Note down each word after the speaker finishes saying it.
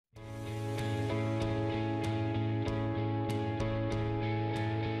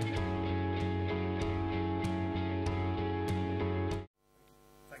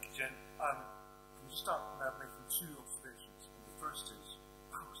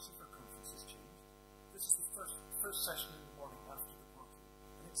session in the morning after the party,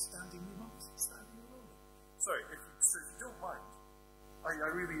 and it's standing room only. It's standing room only. Sorry, if you don't mind, I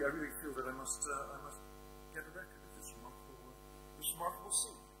really feel that I must get a record of this remarkable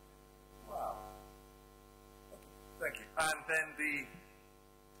scene. Wow. Okay, thank you. And then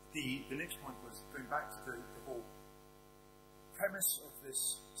the next point was going back to the whole premise of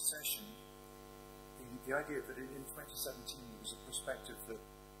this session, the idea that in 2017 there was a perspective that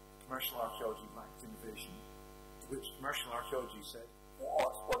commercial archaeology lacked innovation, to which commercial archaeology said,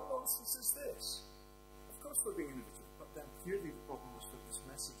 what nonsense is this? Of course we're being innovative, but then clearly the problem was that this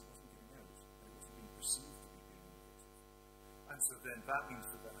message wasn't getting out, and it wasn't being perceived to be being innovative. And so then that means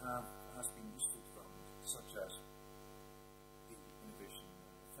that there has been useful development, such as the innovation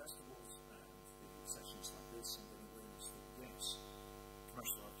festivals and the sessions like this, and an awareness that yes,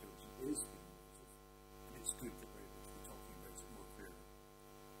 commercial archaeology is being innovative, and it's good that we're able to be talking about it more clearly.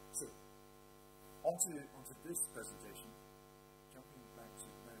 So, onto this presentation, jumping back to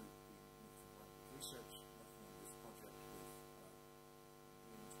now being from Landward research, working on this project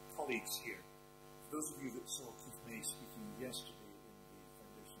with colleagues here. For those of you that saw Keith May speaking yesterday in the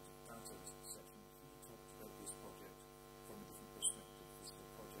Foundations of Data session, he talked about this project from a different perspective. This is a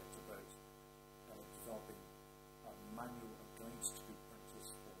project about developing manual and guides to good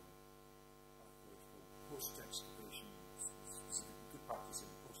practice for archaeological post-excavation, specifically good practice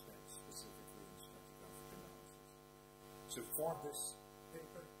in post-ex, specifically in stratigraphic analysis. So for this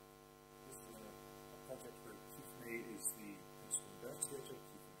paper, this is a project where Keith May is the principal investigator.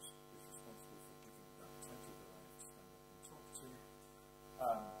 Keith is responsible for giving that title that I have to stand up and talk to.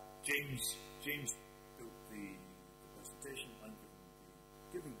 James built the presentation. I'm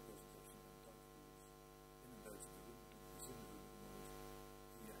giving the presentation, and Doug, who is in and out of the room, is in the room at the moment.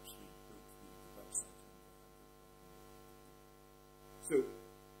 He actually built the website. So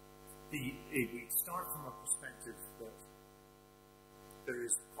we start from a perspective that there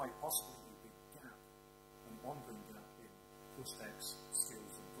is quite possibly a big gap, an ongoing gap in post-ex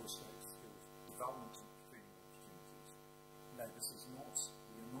skills and post-ex skills development and training opportunities. Now, this is not,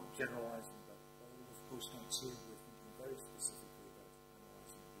 we are not generalizing about all of post-ex here. We're thinking very specifically about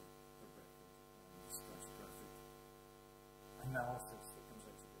analysing the record and the stratigraphic analysis that comes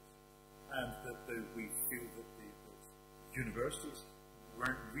out of this. And that we feel that the universities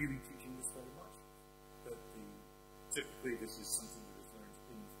weren't really teaching this very much. That typically this is something that is learned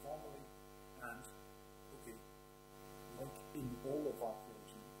informally, and okay, like in all of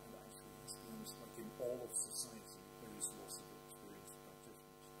archaeology, and actually let's be honest, like in all of society, there is lots of experienced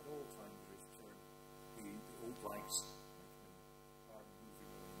practitioners. At all times there is churn. The old lights, like me, are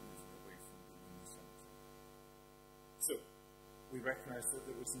moving away from being in the centre. So we recognise that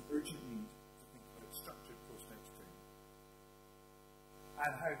there was an urgent need to think about structured post-ex training.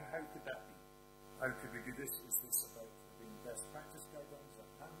 And how could that be? How could we do this? Is this about having best practice guidelines, a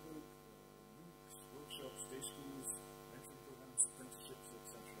handbook, MOOCs, workshops, day schools, mentoring programs, apprenticeships,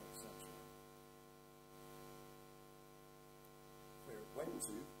 etc., etc.? Where it went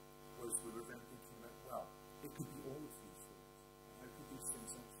to was we were then thinking about, well, it could be all of these things. And how could these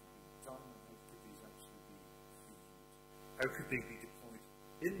things actually be done, and how could these actually be used? How could they be deployed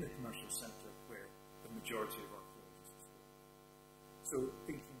in the commercial sector where the majority of archaeologists work? So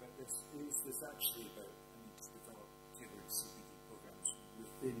thinking about this, is this actually about a need to develop tailored CPD programs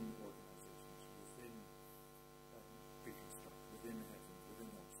within organisations, within Reconstruct, within Heaven,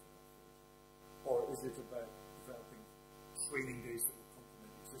 within Oxford Archaeology? Or is it about developing training days that will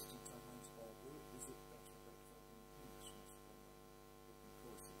complement existing timelines, or is it better about developing MOOCs, open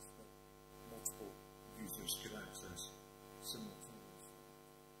courses that multiple users could access simultaneously?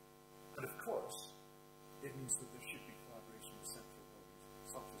 And of course, it means that there should be collaboration with central bodies,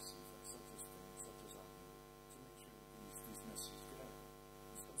 such as CEFA, such as FIN, such as Archaeology, to make sure that these messages get out.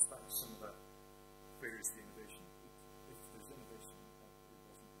 This comes back to some of that, where is the innovation? If there's innovation and it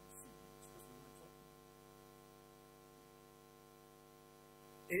wasn't being seen, it's because we weren't talking about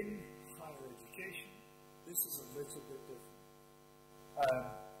it. In higher education, this is a little bit different.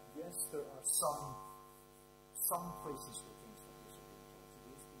 Yes, there are some places where things like this are being taught.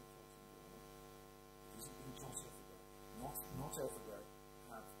 It is being taught in the world. It isn't being taught everywhere. Not everywhere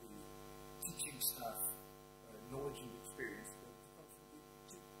have the teaching staff knowledge and experience that constantly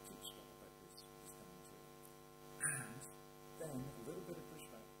teach them about this kind of material. And then a little bit of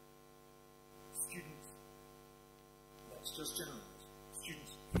pushback. Students, let's just generalize,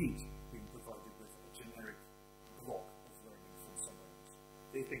 students hate being provided with a generic block of learning from somewhere else.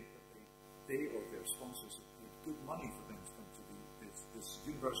 They think that they or their sponsors have paid good money for them to come to this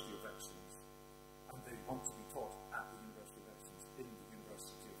University of Excellence, and they want to be taught at the University of Excellence, in the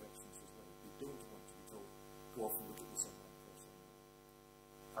University of Excellence as well. They don't want to be told, go off and look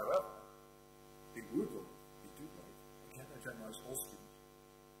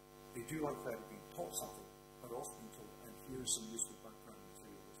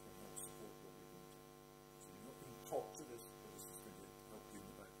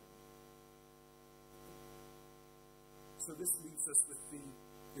So this leaves us with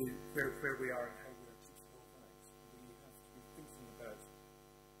where we are and how we are teaching our lives. We have to be thinking about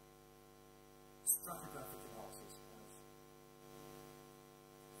stratigraphic analysis as,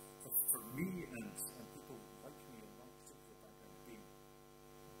 for me and people like me and my particular background, being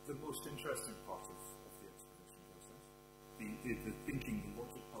the most interesting part of the exploration process. The thinking, the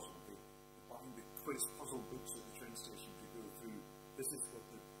logic puzzle, the buying the quiz puzzle books at the train station to go through. This is what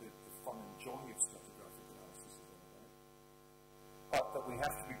the fun and joy of stratigraphic analysis is all about. But we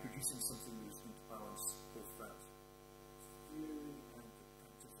have to be producing something that is going to balance both that theory and the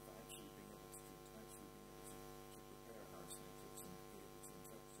practice of actually being able to do it, actually being able to prepare hieroglyphics and be able to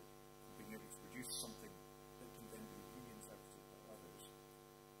interpret it, and being able to produce something that can then be reinterpreted by others,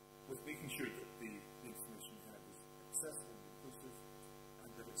 with making sure that the information we have is accessible and inclusive, and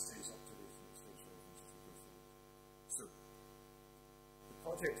that it stays up to date and it stays relevant as we go forward. So, the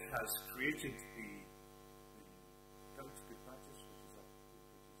project has created the Guide to Good Practice, which is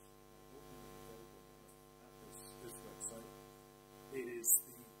open and available at this website. It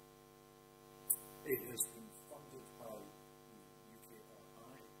has been funded by the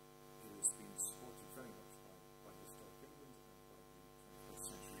UKRI. It has been supported very much by Historic England and by the 21st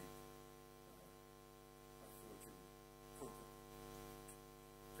Century Archaeology Program.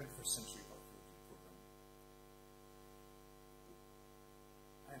 21st Century Archaeology Program.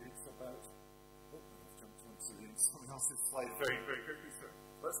 And it's about, I've jumped onto someone else's slide very, very quickly, so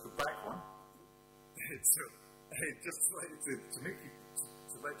let's go back one. So, just to make you,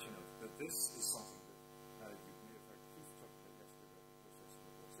 to let you know that this is something that you may have heard Keith talk about yesterday about the process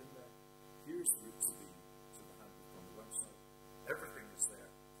and what's in there. Here's the route to the handbook on the website. Everything is there,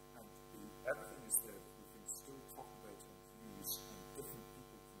 and everything is there that we can still talk about and use, and different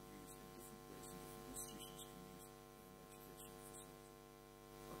people can use in different ways, and different institutions can use in an educational facility.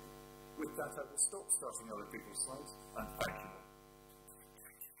 Okay. With that, I will stop starting other people's slides, and thank you.